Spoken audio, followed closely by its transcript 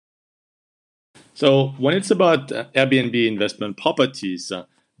So when it's about Airbnb investment properties,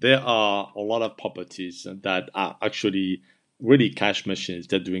 there are a lot of properties that are actually really cash machines.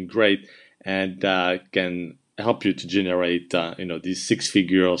 They're doing great and can help you to generate, these six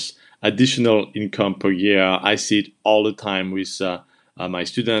figures additional income per year. I see it all the time with my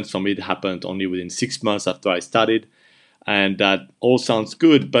students. For me, it happened only within 6 months after I started. And that all sounds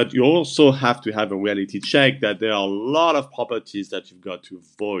good, but you also have to have a reality check that there are a lot of properties that you've got to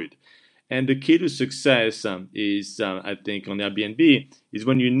avoid. And the key to success is, I think, on Airbnb is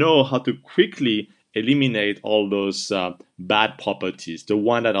when you know how to quickly eliminate all those bad properties, the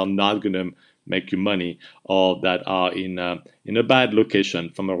one that are not going to make you money or that are in a bad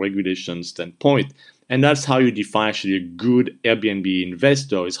location from a regulation standpoint. And that's how you define actually a good Airbnb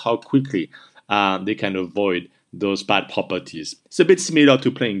investor is how quickly they can avoid those bad properties. It's a bit similar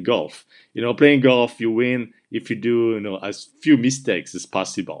to playing golf. Playing golf, you win if you do, as few mistakes as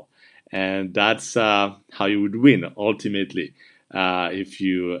possible, and that's how you would win ultimately. If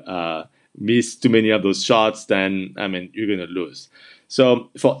you miss too many of those shots, then you're gonna lose. So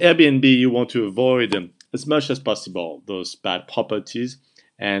for Airbnb, you want to avoid as much as possible those bad properties,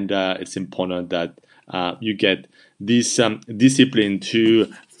 and it's important that you get this discipline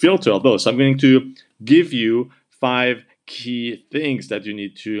to filter those. So I'm going to give you five key things that you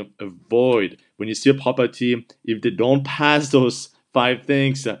need to avoid when you see a property. If they don't pass those five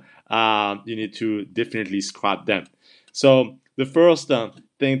things, you need to definitely scrap them. So the first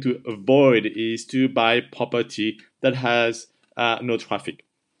thing to avoid is to buy property that has no traffic.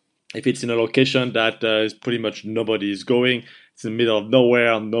 If it's in a location that is pretty much nobody is going, it's in the middle of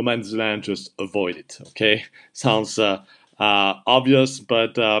nowhere, no man's land, just avoid it. Okay, sounds obvious,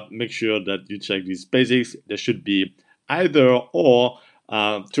 but make sure that you check these basics. There should be either or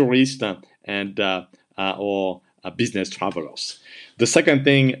tourists or business travelers. The second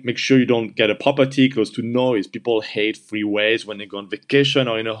thing, make sure you don't get a property close to noise. People hate freeways when they go on vacation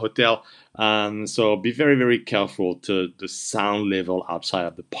or in a hotel. So be very, very careful to the sound level outside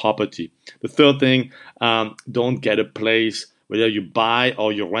of the property. The third thing, don't get a place, whether you buy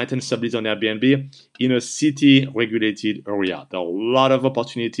or you rent and sublease on Airbnb, in a city regulated area. There are a lot of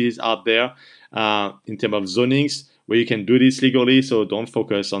opportunities out there in terms of zonings where you can do this legally. So don't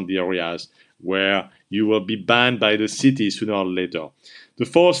focus on the areas where you will be banned by the city sooner or later. The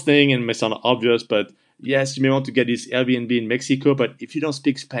fourth thing, and it may sound obvious, but yes, you may want to get this Airbnb in Mexico, but if you don't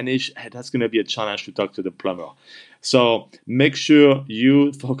speak Spanish, that's going to be a challenge to talk to the plumber. So make sure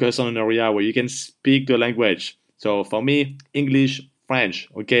you focus on an area where you can speak the language. So for me, English, French,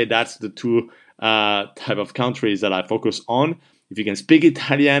 okay, that's the two type of countries that I focus on. If you can speak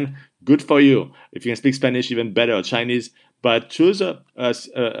Italian, good for you. If you can speak Spanish, even better, Chinese, but choose a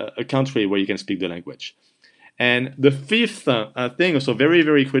country where you can speak the language. And the fifth thing, also very,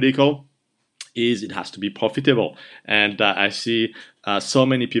 very critical, is it has to be profitable. And I see so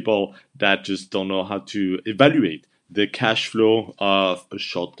many people that just don't know how to evaluate the cash flow of a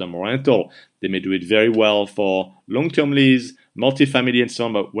short-term rental. They may do it very well for long-term lease, multifamily, and so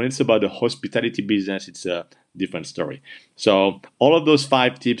on, but when it's about the hospitality business, it's a different story. So all of those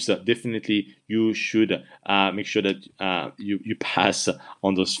five tips, definitely you should make sure that you pass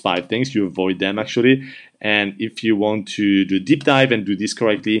on those five things. You avoid them actually. And if you want to do a deep dive and do this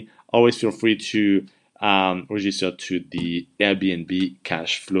correctly, always feel free to register to the Airbnb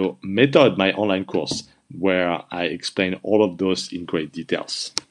cash flow method, my online course, where I explain all of those in great details.